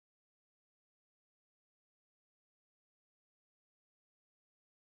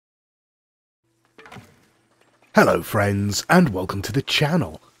Hello friends, and welcome to the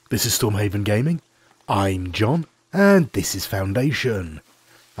channel. This is Stormhaven Gaming, I'm John, and this is Foundation.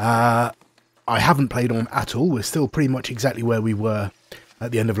 I haven't played on at all, we're still pretty much exactly where we were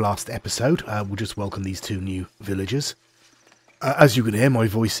at the end of last episode. We'll just welcome these two new villagers. As you can hear, my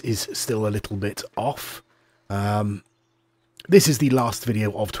voice is still a little bit off. This is the last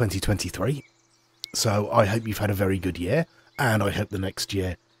video of 2023, so I hope you've had a very good year, and I hope the next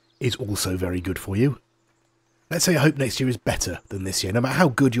year is also very good for you. Let's say I hope next year is better than this year. No matter how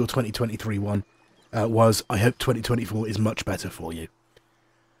good your 2023 one was, I hope 2024 is much better for you.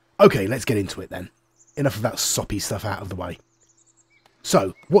 Okay, let's get into it then. Enough of that soppy stuff out of the way.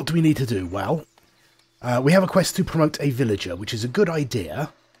 So, what do we need to do? Well, we have a quest to promote a villager, which is a good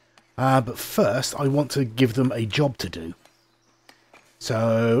idea. But first, I want to give them a job to do.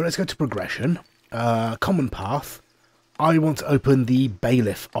 So, let's go to progression. Common path. I want to open the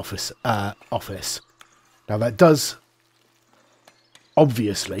bailiff office. Now that does,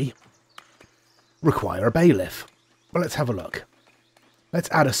 obviously, require a bailiff. But let's have a look. Let's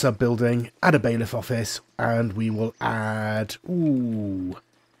add a sub-building, add a bailiff office, and we will add... Ooh,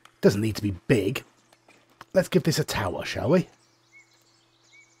 doesn't need to be big. Let's give this a tower, shall we?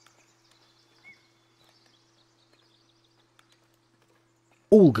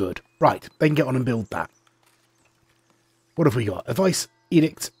 All good. Right, they can get on and build that. What have we got? Advice,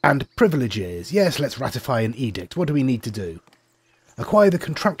 edict, and privileges. Yes, let's ratify an edict. What do we need to do? Acquire the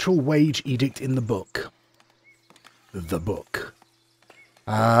contractual wage edict in the book. The book.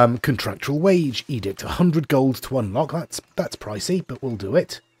 Contractual wage edict. 100 gold to unlock. That's pricey, but we'll do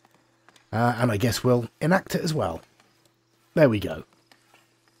it. And I guess we'll enact it as well. There we go.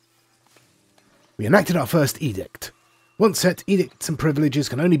 We enacted our first edict. Once set, edicts and privileges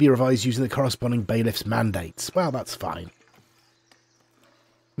can only be revised using the corresponding bailiff's mandates. Well, that's fine.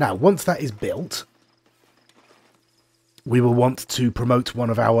 Now, once that is built, we will want to promote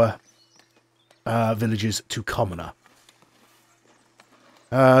one of our villagers to commoner.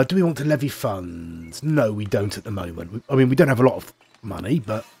 Do we want to levy funds? No, we don't at the moment. I mean, we don't have a lot of money,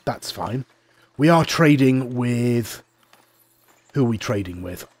 but that's fine. We are trading with... Who are we trading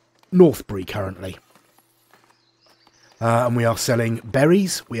with? Northbury currently. And we are selling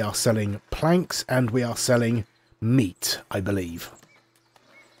berries, we are selling planks, and we are selling meat, I believe.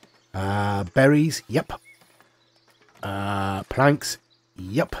 Berries, yep. Planks,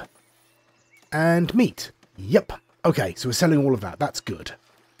 yep. And meat, yep. Okay, so we're selling all of that. That's good.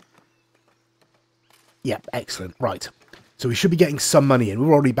 Yep, excellent. Right. So we should be getting some money in.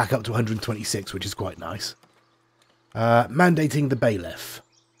 We're already back up to 126, which is quite nice. Mandating the bailiff.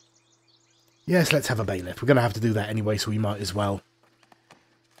 Yes, let's have a bailiff. We're going to have to do that anyway, so we might as well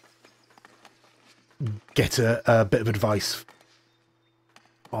get a bit of advice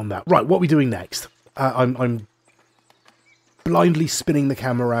on that. Right, what are we doing next? I'm blindly spinning the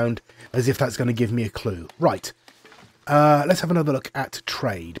camera around as if that's going to give me a clue. Right, let's have another look at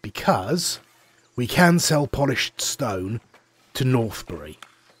trade, because we can sell polished stone to Northbury.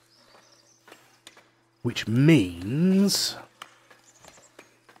 Which means...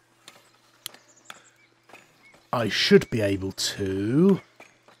 I should be able to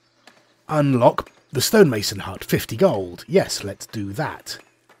unlock the stonemason hut, 50 gold. Yes, let's do that.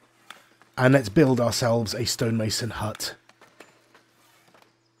 And let's build ourselves a stonemason hut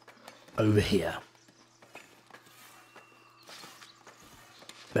over here.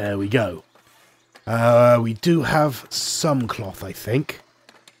 There we go. We do have some cloth, I think.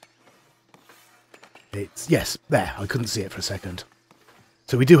 Yes, there. I couldn't see it for a second.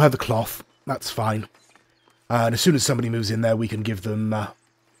 So we do have the cloth. That's fine. And as soon as somebody moves in there, we can give them...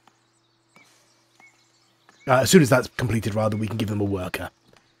 as soon as that's completed, rather, we can give them a worker.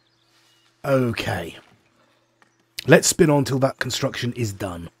 Okay. Let's spin on till that construction is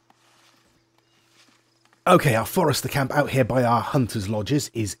done. Okay, our forester camp out here by our hunters' lodges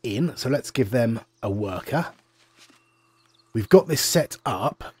is in, so let's give them a worker. We've got this set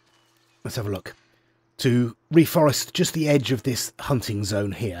up. Let's have a look. To reforest just the edge of this hunting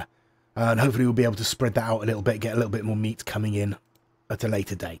zone here. And hopefully we'll be able to spread that out a little bit, get a little bit more meat coming in at a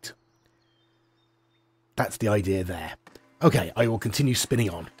later date. That's the idea there. Okay, I will continue spinning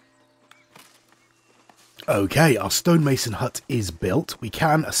on. Okay, our stonemason hut is built. We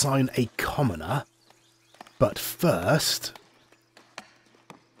can assign a commoner. But first,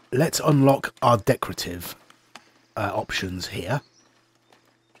 let's unlock our decorative options here.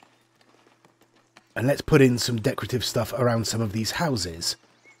 And let's put in some decorative stuff around some of these houses.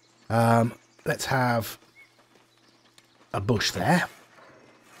 Let's have a bush there.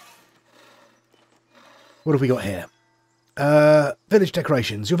 What have we got here? Village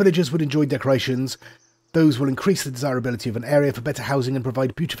decorations. Your villagers would enjoy decorations Those will increase the desirability of an area for better housing and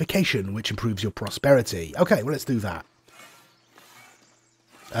provide beautification, which improves your prosperity. Okay, well, let's do that.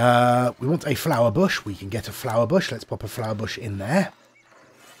 We want a flower bush. We can get a flower bush. Let's pop a flower bush in there.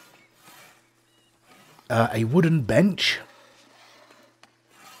 A wooden bench.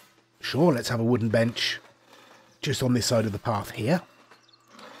 Sure, let's have a wooden bench just on this side of the path here.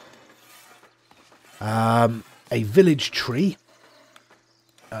 A village tree.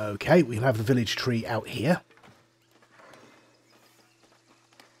 Okay, we can have the village tree out here.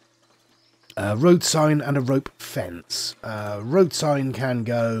 A road sign and a rope fence. Road sign can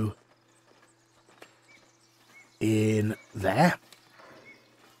go in there.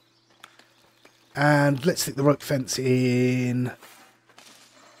 And let's stick the rope fence in...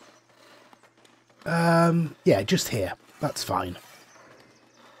 yeah, just here. That's fine.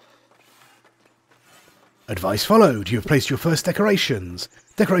 Advice followed. You have placed your first decorations.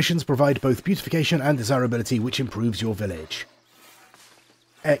 Decorations provide both beautification and desirability, which improves your village.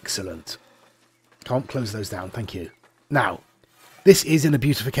 Excellent. Can't close those down, thank you. Now, this is in a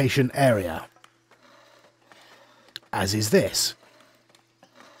beautification area. As is this.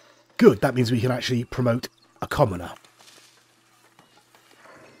 Good, that means we can actually promote a commoner.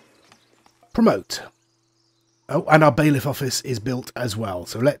 Promote. Oh, and our bailiff office is built as well,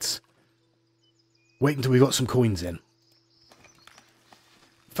 so let's wait until we've got some coins in.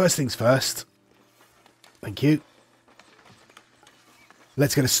 First things first. Thank you.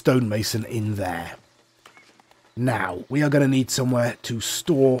 Let's get a stonemason in there. Now, we are going to need somewhere to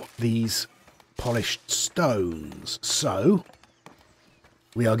store these polished stones. So,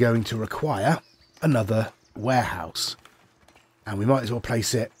 we are going to require another warehouse. And we might as well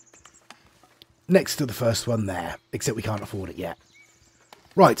place it next to the first one there, except we can't afford it yet.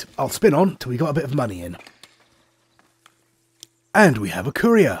 Right, I'll spin on till we got a bit of money in. And we have a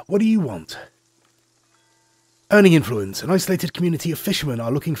courier. What do you want? Earning influence. An isolated community of fishermen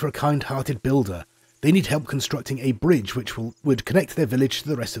are looking for a kind-hearted builder. They need help constructing a bridge which would connect their village to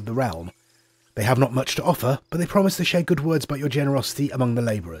the rest of the realm. They have not much to offer, but they promise to share good words about your generosity among the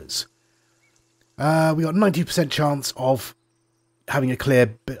labourers. We got 90% chance of having a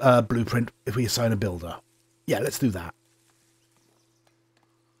clear blueprint if we assign a builder. Yeah, let's do that.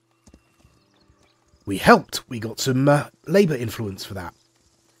 We helped. We got some labour influence for that.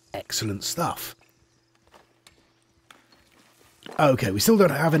 Excellent stuff. Okay, we still don't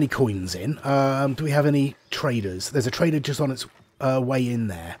have any coins in. Do we have any traders? There's a trader just on its way in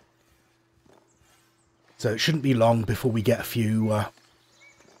there. So it shouldn't be long before we get a few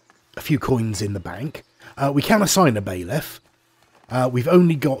coins in the bank. We can assign a bailiff. We've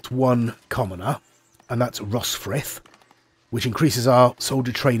only got one commoner, and that's Rosfrith, which increases our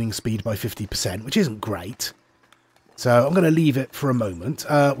soldier training speed by 50%, which isn't great. So I'm going to leave it for a moment.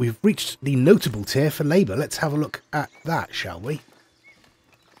 We've reached the notable tier for labour. Let's have a look at that, shall we?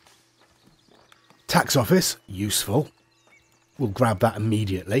 Tax office, useful. We'll grab that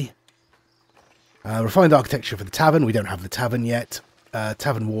immediately. Refined architecture for the tavern. We don't have the tavern yet.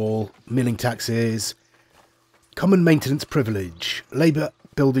 Tavern wall, milling taxes. Common maintenance privilege. Labour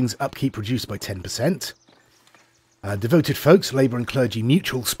buildings upkeep reduced by 10%. Devoted folks, labour and clergy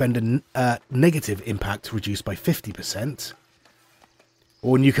mutual spend a negative impact reduced by 50%.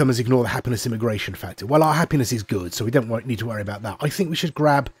 Or newcomers ignore the happiness immigration factor. Well, our happiness is good, so we don't need to worry about that. I think we should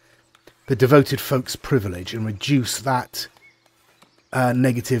grab the devoted folks privilege and reduce that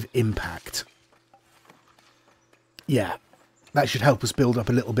negative impact. Yeah, that should help us build up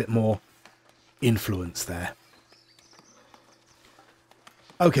a little bit more influence there.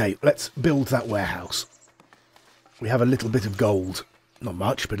 Okay, let's build that warehouse. We have a little bit of gold. Not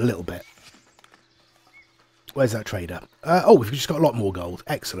much, but a little bit. Where's that trader? Oh, we've just got a lot more gold.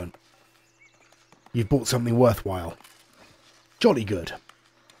 Excellent. You've bought something worthwhile. Jolly good.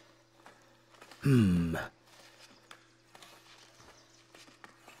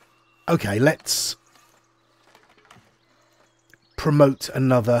 Okay, let's promote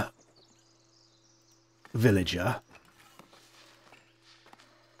another villager.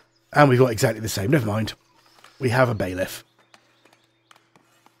 And we've got exactly the same. Never mind. We have a bailiff.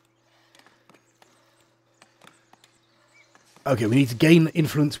 Okay, we need to gain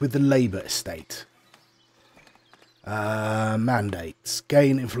influence with the labour estate. Mandates.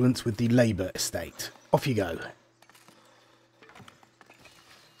 Gain influence with the labour estate. Off you go.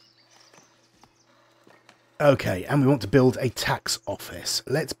 Okay, and we want to build a tax office.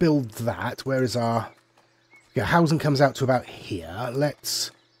 Let's build that. Where is our... Yeah, housing comes out to about here.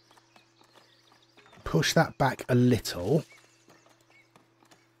 Let's push that back a little.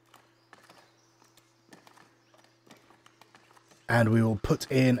 And we will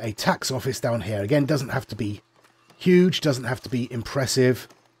put in a tax office down here. Again, doesn't have to be huge, doesn't have to be impressive.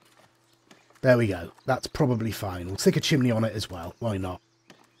 There we go. That's probably fine. We'll stick a chimney on it as well. Why not?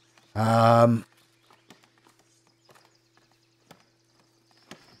 And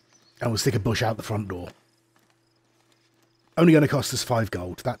we'll stick a bush out the front door. Only going to cost us 5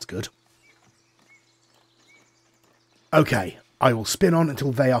 gold. That's good. Okay. I will spin on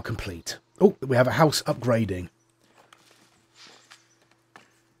until they are complete. Oh, we have a house upgrading.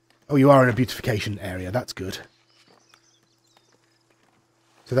 Oh, you are in a beautification area. That's good.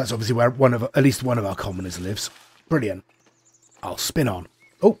 So that's obviously where at least one of our commoners lives. Brilliant. I'll spin on.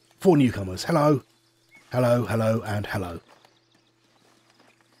 Oh, 4 newcomers. Hello. Hello, hello, and hello.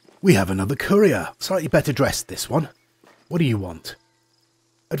 We have another courier. Slightly better dressed, this one. What do you want?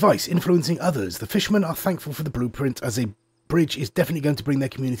 Advice, influencing others. The fishermen are thankful for the blueprint, as a bridge is definitely going to bring their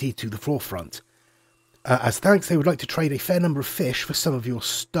community to the forefront. As thanks, they would like to trade a fair number of fish for some of your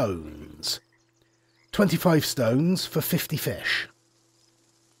stones. 25 stones for 50 fish.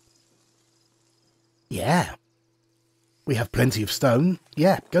 Yeah. We have plenty of stone.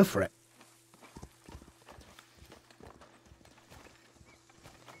 Yeah, go for it.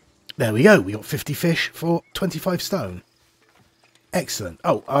 There we go. We got 50 fish for 25 stone. Excellent.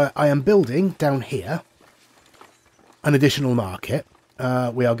 Oh, I am building down here an additional market.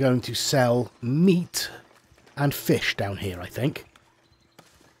 We are going to sell meat and fish down here, I think.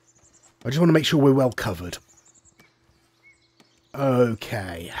 I just want to make sure we're well covered.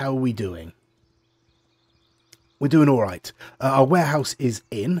 Okay, how are we doing? We're doing all right. Our warehouse is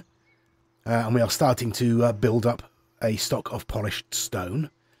in, and we are starting to build up a stock of polished stone.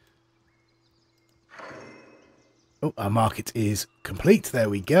 Oh, our market is complete. There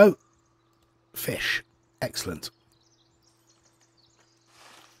we go. Fish. Excellent.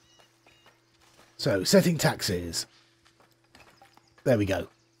 So, setting taxes. There we go.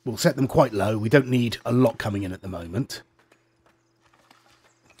 We'll set them quite low. We don't need a lot coming in at the moment.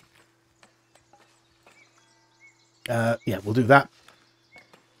 Yeah, we'll do that.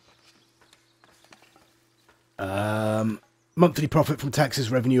 Monthly profit from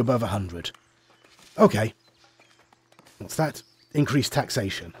taxes revenue above 100. Okay. What's that? Increased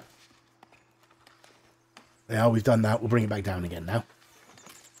taxation. Yeah, we've done that. We'll bring it back down again now.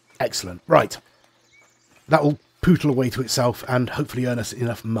 Excellent. Right. That will pootle away to itself and hopefully earn us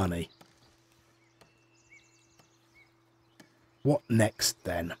enough money. What next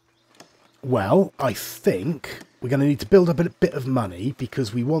then? Well, I think we're going to need to build up a bit of money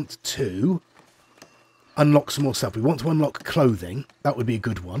because we want to unlock some more stuff. We want to unlock clothing. That would be a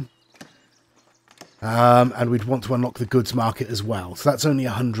good one. And we'd want to unlock the goods market as well. So that's only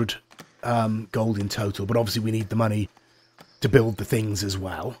 100 gold in total. But obviously we need the money to build the things as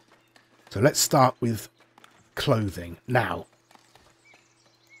well. So let's start with clothing. Now.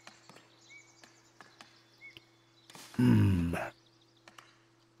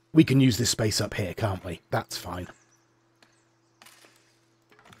 We can use this space up here, can't we? That's fine.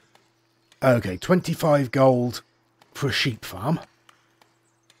 Okay, 25 gold for a sheep farm.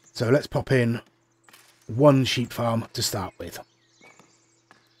 So let's pop in 1 sheep farm to start with.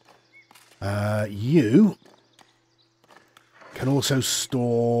 You can also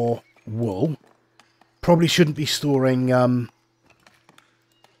store wool. Probably shouldn't be storing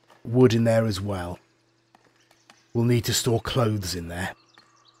wood in there as well. We'll need to store clothes in there.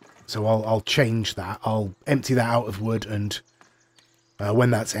 So I'll change that. I'll empty that out of wood, and when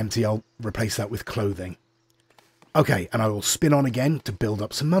that's empty, I'll replace that with clothing. Okay, and I will spin on again to build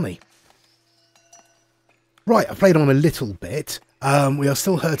up some money. Right, I've played on a little bit. We are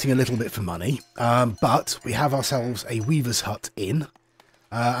still hurting a little bit for money, but we have ourselves a weaver's hut in,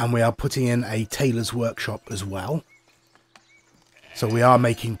 and we are putting in a tailor's workshop as well. So we are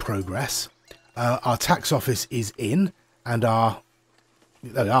making progress. Our tax office is in, and our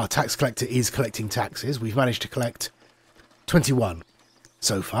tax collector is collecting taxes. We've managed to collect 21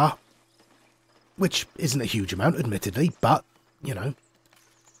 so far, which isn't a huge amount, admittedly, but, you know.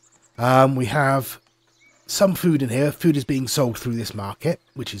 We have some food in here. Food is being sold through this market,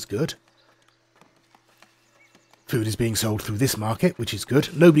 which is good. Food is being sold through this market, which is good.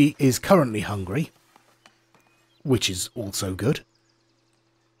 Nobody is currently hungry, which is also good.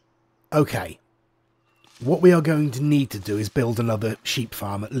 Okay. What we are going to need to do is build another sheep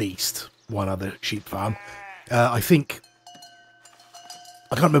farm, at least. One other sheep farm. I think...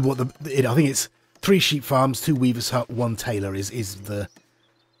 I can't remember what I think it's 3 sheep farms, 2 weaver's hut, 1 tailor is the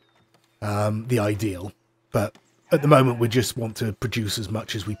ideal. But at the moment we just want to produce as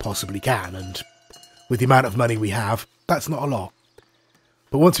much as we possibly can, and with the amount of money we have, that's not a lot.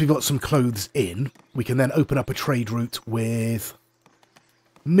 But once we've got some clothes in, we can then open up a trade route with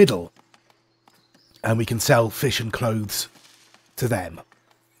middle. And we can sell fish and clothes to them.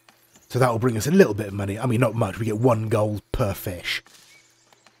 So that will bring us a little bit of money. I mean, not much. We get 1 gold per fish.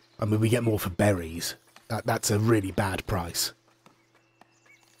 I mean, we get more for berries. That's a really bad price.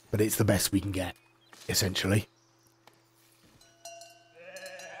 But it's the best we can get, essentially.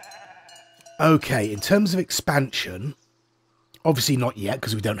 Okay, in terms of expansion, obviously not yet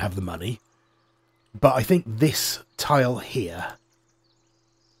because we don't have the money. But I think this tile here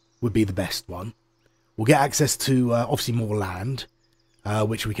would be the best one. We'll get access to, obviously, more land,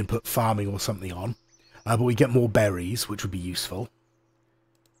 which we can put farming or something on. But we get more berries, which would be useful.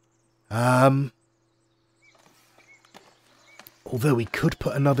 Although we could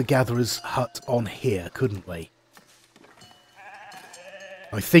put another gatherer's hut on here, couldn't we?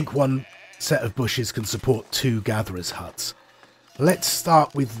 I think one set of bushes can support 2 gatherer's huts. Let's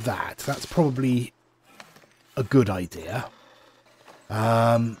start with that. That's probably a good idea.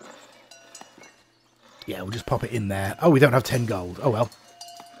 Yeah, we'll just pop it in there. Oh, we don't have 10 gold. Oh, well.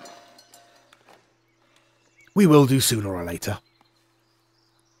 We will do sooner or later.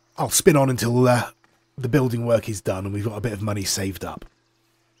 I'll spin on until the building work is done and we've got a bit of money saved up.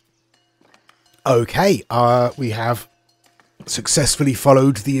 Okay, we have successfully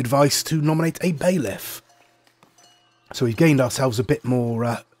followed the advice to nominate a bailiff. So we've gained ourselves a bit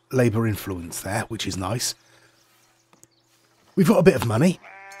more labour influence there, which is nice. We've got a bit of money.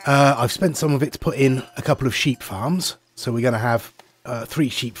 I've spent some of it to put in a couple of sheep farms. So we're going to have 3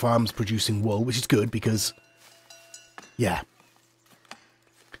 sheep farms producing wool, which is good because, yeah,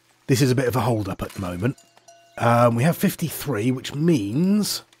 this is a bit of a hold-up at the moment. We have 53, which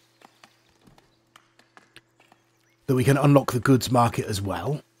means that we can unlock the goods market as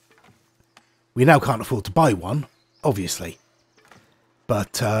well. We now can't afford to buy one, obviously.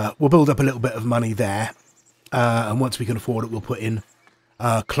 But we'll build up a little bit of money there. And once we can afford it, we'll put in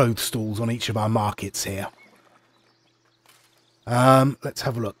clothes stalls on each of our markets here. Let's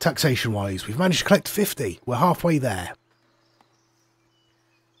have a look. Taxation-wise, we've managed to collect 50. We're halfway there.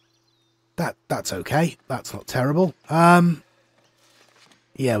 That's okay. That's not terrible. Yeah,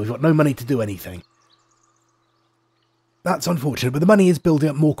 we've got no money to do anything. That's unfortunate, but the money is building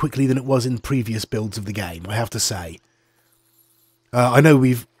up more quickly than it was in previous builds of the game, I have to say. I know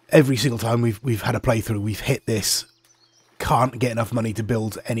every single time we've had a playthrough, we've hit this, can't get enough money to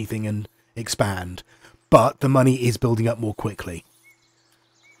build anything and expand, but the money is building up more quickly.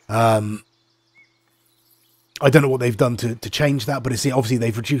 I don't know what they've done to change that, but obviously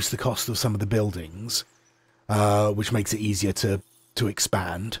they've reduced the cost of some of the buildings, which makes it easier to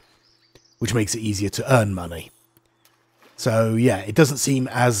expand, which makes it easier to earn money. So yeah, it doesn't seem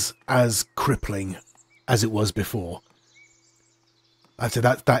as crippling as it was before. I'd say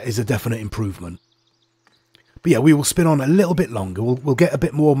that is a definite improvement. But yeah, we will spin on a little bit longer. We'll get a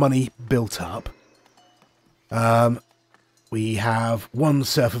bit more money built up. We have 1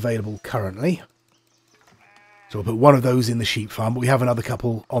 serf available currently. So we'll put 1 of those in the sheep farm, but we have another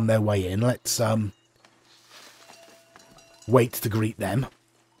couple on their way in. Let's wait to greet them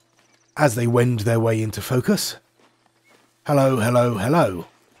as they wend their way into focus. Hello, hello, hello.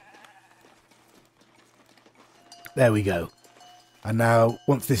 There we go. And now,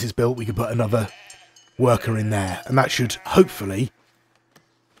 once this is built, we can put another worker in there. And that should, hopefully,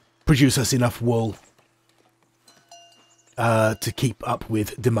 produce us enough wool to keep up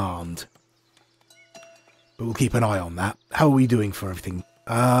with demand. But we'll keep an eye on that. How are we doing for everything?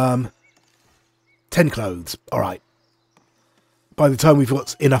 10 clothes. Alright. By the time we've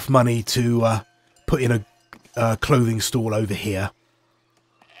got enough money to put in a clothing stall over here,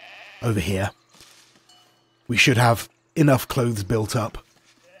 we should have enough clothes built up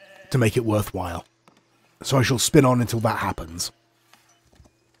to make it worthwhile. So I shall spin on until that happens.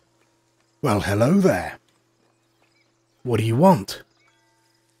 Well, hello there. What do you want?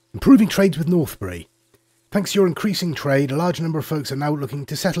 Improving trades with Northbury. Thanks to your increasing trade, a large number of folks are now looking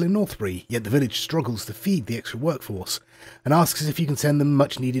to settle in Northbury, yet the village struggles to feed the extra workforce, and asks if you can send them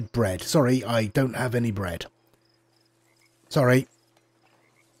much needed bread. Sorry, I don't have any bread. Sorry.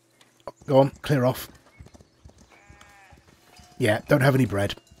 Go on, clear off. Yeah, don't have any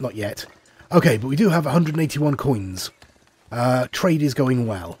bread. Not yet. Okay, but we do have 181 coins. Trade is going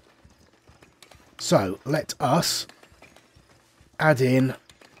well. So, let us add in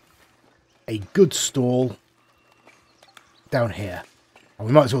a good stall down here. And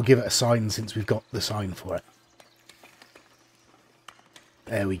we might as well give it a sign since we've got the sign for it.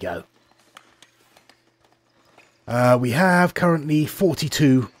 There we go. We have currently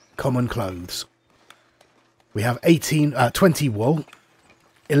 42 common clothes. We have 20 wool,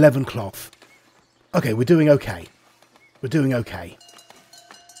 11 cloth. Okay, we're doing okay. We're doing okay.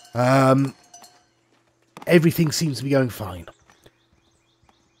 Everything seems to be going fine.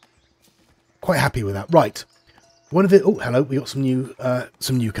 Quite happy with that. Right. One of the... Oh, hello. We got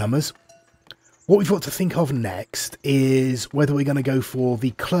some newcomers. What we've got to think of next is whether we're going to go for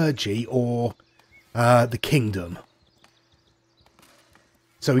the clergy or the kingdom.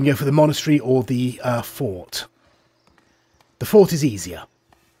 So we can go for the monastery or the fort. The fort is easier.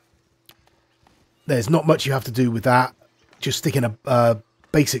 There's not much you have to do with that. Just stick in a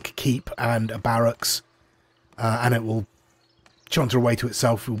basic keep and a barracks, and it will chant away to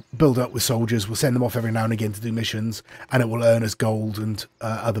itself. We'll build up with soldiers. We'll send them off every now and again to do missions, and it will earn us gold and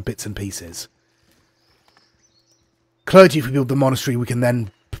other bits and pieces. Clergy, if we build the monastery, we can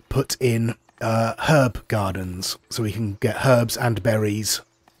then put in herb gardens, so we can get herbs and berries.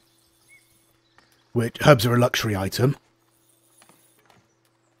 Which herbs are a luxury item,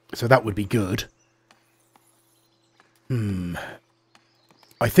 so that would be good.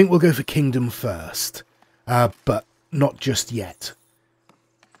 I think we'll go for kingdom first, but not just yet.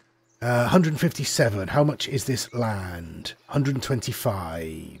 157. How much is this land?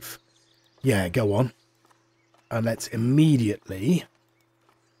 125. Yeah, go on. And let's immediately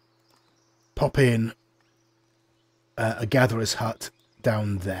pop in a gatherer's hut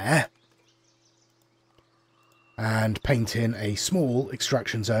down there. And paint in a small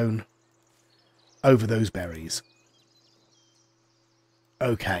extraction zone over those berries.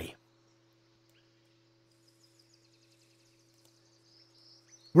 Okay.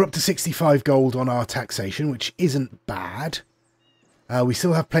 We're up to 65 gold on our taxation, which isn't bad. We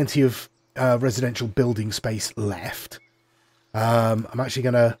still have plenty of residential building space left. I'm actually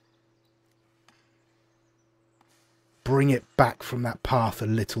going to bring it back from that path a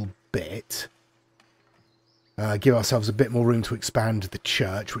little bit. Give ourselves a bit more room to expand the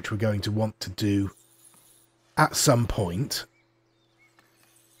church, which we're going to want to do at some point.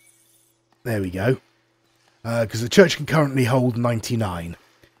 There we go. Because the church can currently hold 99.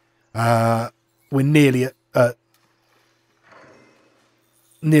 We're nearly at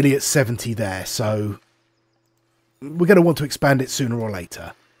 70 there, so we're going to want to expand it sooner or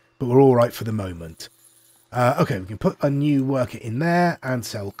later. But we're all right for the moment. Okay, we can put a new worker in there and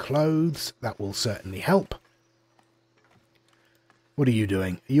sell clothes. That will certainly help. What are you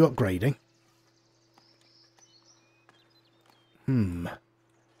doing? Are you upgrading?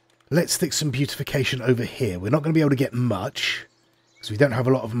 Let's stick some beautification over here. We're not going to be able to get much, because we don't have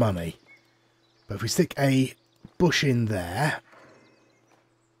a lot of money. But if we stick a bush in there,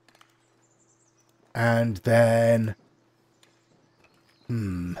 and then...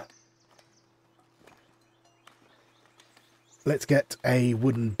 let's get a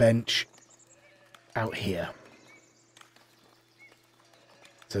wooden bench out here.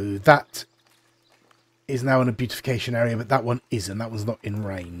 So that is now in a beautification area, but that one isn't. That one's not in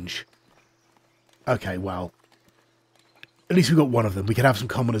range. Okay, well, at least we've got one of them. We can have some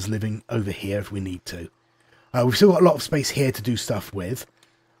commoners living over here if we need to. We've still got a lot of space here to do stuff with.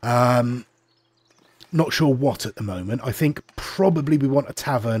 Not sure what at the moment. I think probably we want a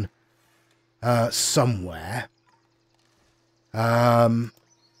tavern somewhere.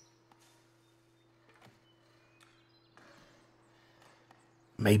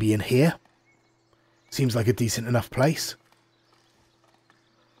 Maybe in here. Seems like a decent enough place.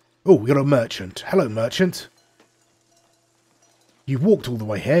 Oh, we got a merchant. Hello, merchant. You walked all the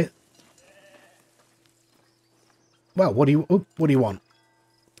way here. Well, what do you want?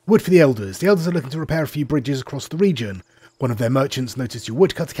 Wood for the elders. The elders are looking to repair a few bridges across the region. One of their merchants noticed your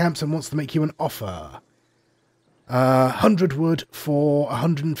woodcutter camps and wants to make you an offer. 100 wood for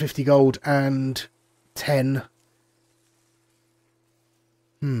 150 gold and 10.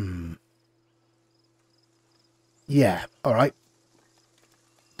 Yeah, alright.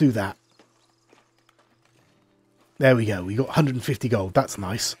 Do that. There we go. We got 150 gold. That's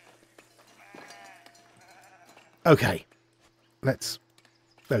nice. Okay. Let's...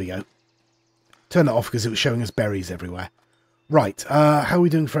 There we go. Turn that off because it was showing us berries everywhere. Right. How are we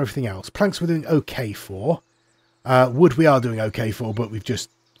doing for everything else? Planks we're doing okay for. Wood we are doing okay for, but we've just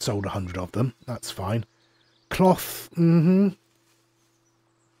sold 100 of them. That's fine. Cloth.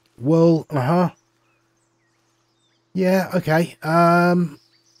 Wool. Yeah, okay.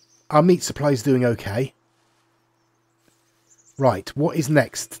 Our meat supply's doing okay. Right, what is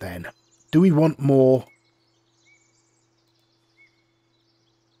next then? Do we want more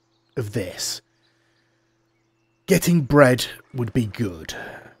of this? Getting bread would be good.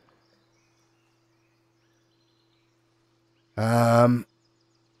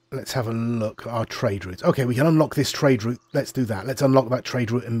 Let's have a look at our trade routes. Okay, we can unlock this trade route. Let's do that. Let's unlock that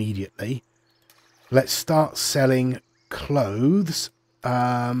trade route immediately. Let's start selling clothes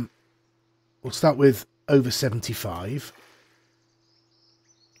we'll start with over 75.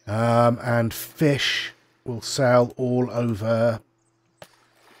 And fish will sell all over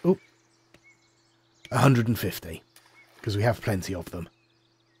 150, because we have plenty of them.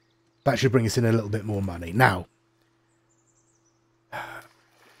 That should bring us in a little bit more money. Now,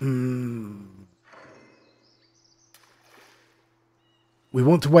 we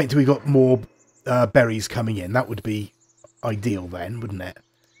want to wait until we got more berries coming in. That would be ideal then, wouldn't it?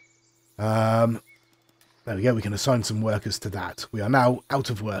 There we go. We can assign some workers to that. We are now out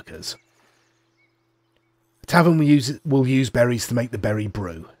of workers. The tavern will use berries to make the berry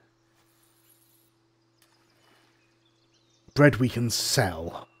brew. Bread we can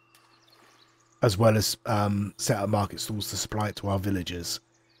sell, as well as set up market stalls to supply it to our villagers.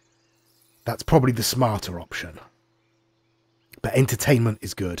 That's probably the smarter option. But entertainment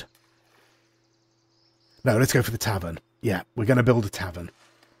is good. No, let's go for the tavern. Yeah, we're going to build a tavern.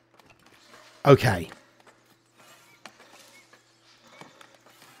 Okay.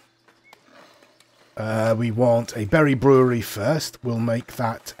 We want a berry brewery first. We'll make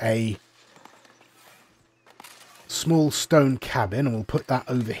that a small stone cabin, and we'll put that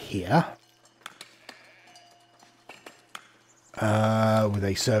over here. With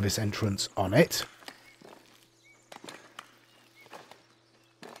a service entrance on it.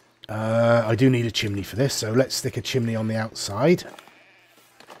 I do need a chimney for this, so let's stick a chimney on the outside.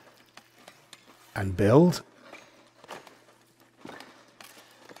 And build.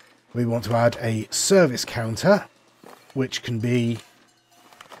 We want to add a service counter, which can be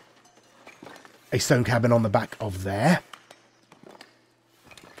a stone cabin on the back of there.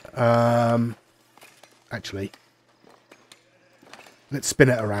 Actually, let's spin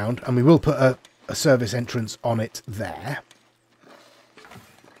it around, and we will put a service entrance on it there.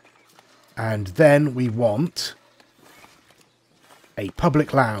 And then we want a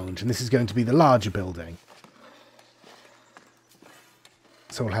public lounge, and this is going to be the larger building.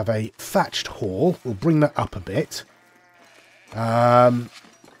 So we'll have a thatched hall. We'll bring that up a bit.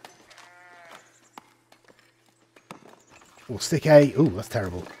 We'll stick a... Ooh, that's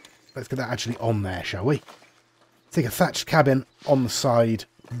terrible. Let's get that actually on there, shall we? Stick a thatched cabin on the side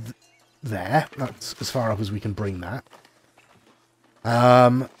there. That's as far up as we can bring that.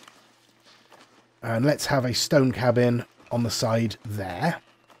 And let's have a stone cabin on the side there.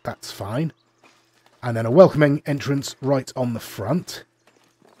 That's fine. And then a welcoming entrance right on the front.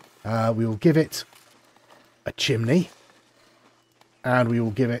 We will give it a chimney. And we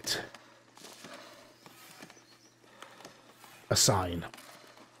will give it a sign.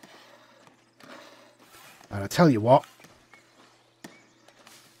 And I tell you what,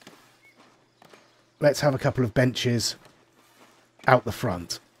 let's have a couple of benches out the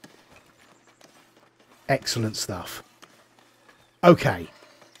front. Excellent stuff. Okay.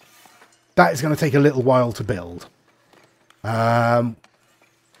 That is going to take a little while to build.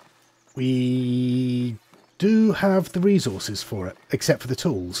 We do have the resources for it, except for the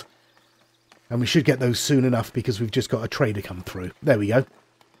tools. And we should get those soon enough because we've just got a trader come through. There we go.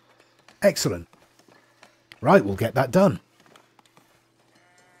 Excellent. Right, we'll get that done.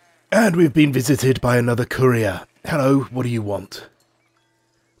 And we've been visited by another courier. Hello, what do you want?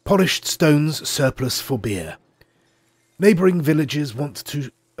 Polished stones surplus for beer. Neighbouring villages want to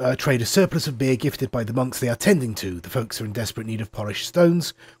trade a surplus of beer gifted by the monks they are tending to. The folks are in desperate need of polished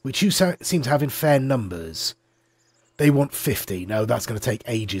stones, which you seem to have in fair numbers. They want 50. No, that's going to take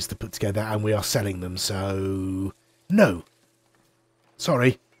ages to put together, and we are selling them, so... No.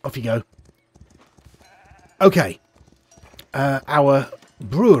 Sorry, off you go. Okay. Our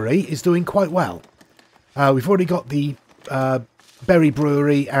brewery is doing quite well. We've already got the berry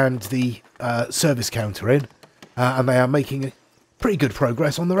brewery and the service counter in, and they are making pretty good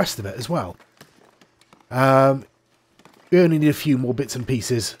progress on the rest of it as well. We only need a few more bits and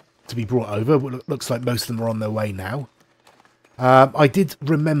pieces to be brought over, but looks like most of them are on their way now. I did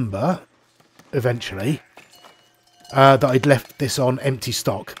remember, eventually, that I'd left this on empty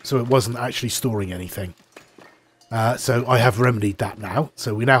stock, so it wasn't actually storing anything. So I have remedied that now.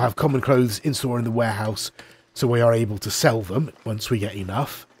 So we now have common clothes in store in the warehouse, so we are able to sell them once we get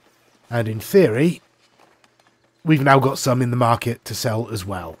enough. And in theory, we've now got some in the market to sell as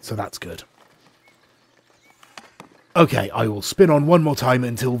well, so that's good. Okay, I will spin on one more time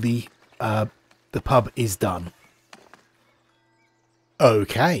until the pub is done.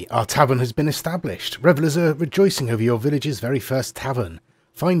 Okay, our tavern has been established. Revellers are rejoicing over your village's very first tavern.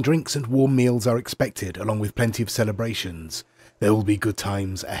 Fine drinks and warm meals are expected, along with plenty of celebrations. There will be good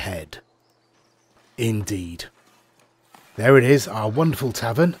times ahead. Indeed. There it is, our wonderful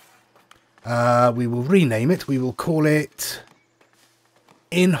tavern. We will rename it. We will call it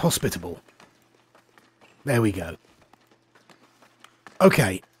Inhospitable. There we go.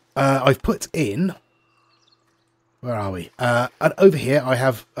 Okay, I've put in... Where are we? And over here I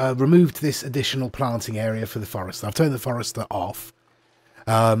have removed this additional planting area for the forester. I've turned the forester off.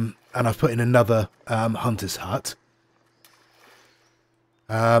 And I've put in another hunter's hut.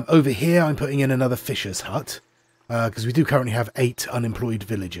 Over here I'm putting in another fisher's hut. Because we do currently have 8 unemployed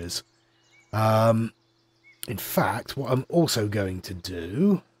villagers. In fact, what I'm also going to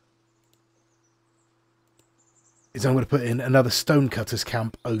do is I'm going to put in another stonecutter's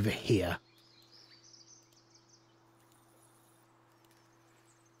camp over here.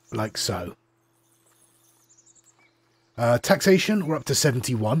 Like so. Taxation, we're up to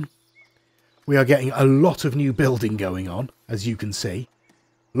 71. We are getting a lot of new building going on, as you can see.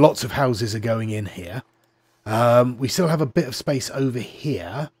 Lots of houses are going in here. We still have a bit of space over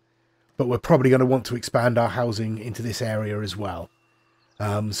here, but we're probably going to want to expand our housing into this area as well.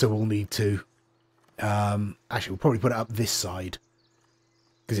 So we'll need to... actually, we'll probably put it up this side,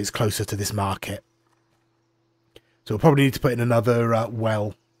 because it's closer to this market. So we'll probably need to put in another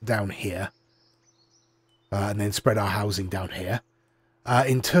well down here. And then spread our housing down here.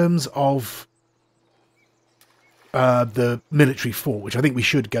 In terms of the military fort, which I think we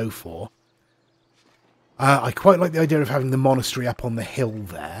should go for, I quite like the idea of having the monastery up on the hill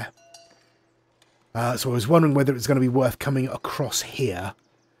there. So I was wondering whether it's going to be worth coming across here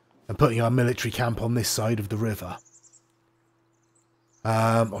and putting our military camp on this side of the river.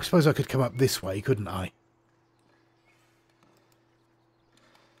 I suppose I could come up this way, couldn't I?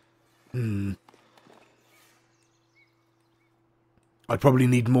 I'd probably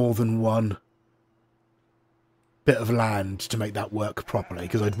need more than one bit of land to make that work properly,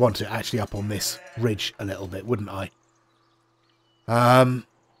 because I'd want it actually up on this ridge a little bit, wouldn't I? I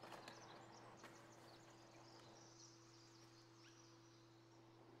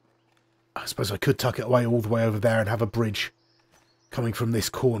suppose I could tuck it away all the way over there and have a bridge coming from this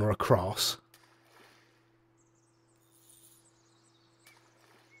corner across.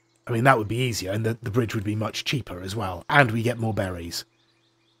 I mean, that would be easier, and the bridge would be much cheaper as well. And we get more berries.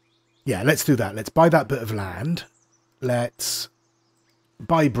 Yeah, let's do that. Let's buy that bit of land. Let's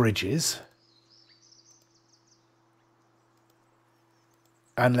buy bridges.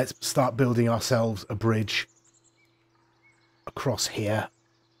 And let's start building ourselves a bridge across here.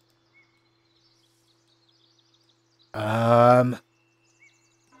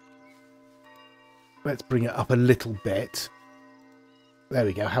 Let's bring it up a little bit. There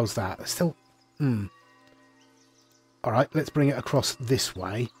we go. How's that? Still... Alright, let's bring it across this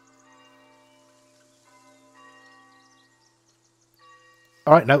way.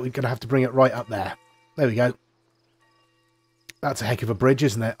 Alright, no, we're going to have to bring it right up there. There we go. That's a heck of a bridge,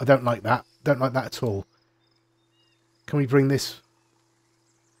 isn't it? I don't like that. Don't like that at all. Can we bring this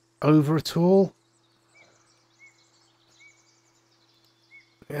over at all?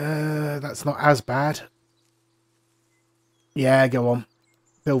 That's not as bad. Yeah, go on.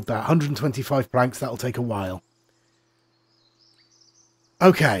 Build that. 125 planks, that'll take a while.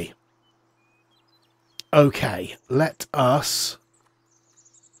 Okay. Okay, let us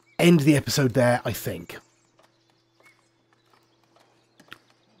end the episode there, I think.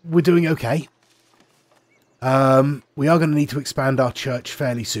 We're doing okay. We are going to need to expand our church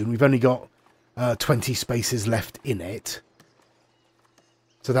fairly soon. We've only got 20 spaces left in it.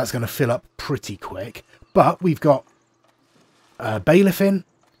 So that's going to fill up pretty quick. But we've got bailiff in.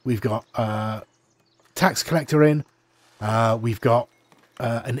 We've got tax collector in. We've got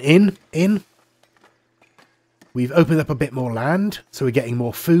an inn in. We've opened up a bit more land, so we're getting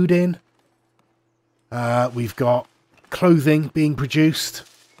more food in. We've got clothing being produced.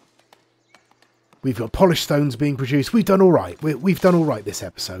 We've got polished stones being produced. We've done all right. We've done all right this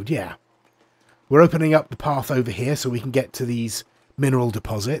episode, yeah. We're opening up the path over here so we can get to these mineral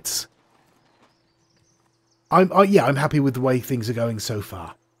deposits. Yeah, I'm happy with the way things are going so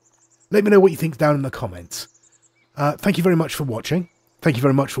far. Let me know what you think down in the comments. Thank you very much for watching. Thank you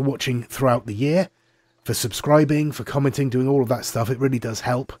very much for watching throughout the year, for subscribing, for commenting, doing all of that stuff. It really does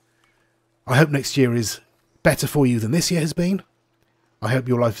help. I hope next year is better for you than this year has been. I hope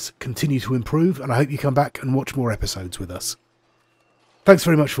your lives continue to improve, and I hope you come back and watch more episodes with us. Thanks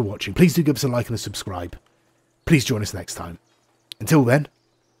very much for watching. Please do give us a like and a subscribe. Please join us next time. Until then,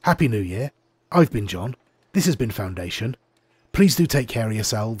 Happy New Year. I've been John. This has been Foundation. Please do take care of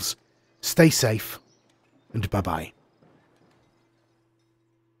yourselves. Stay safe, and bye-bye.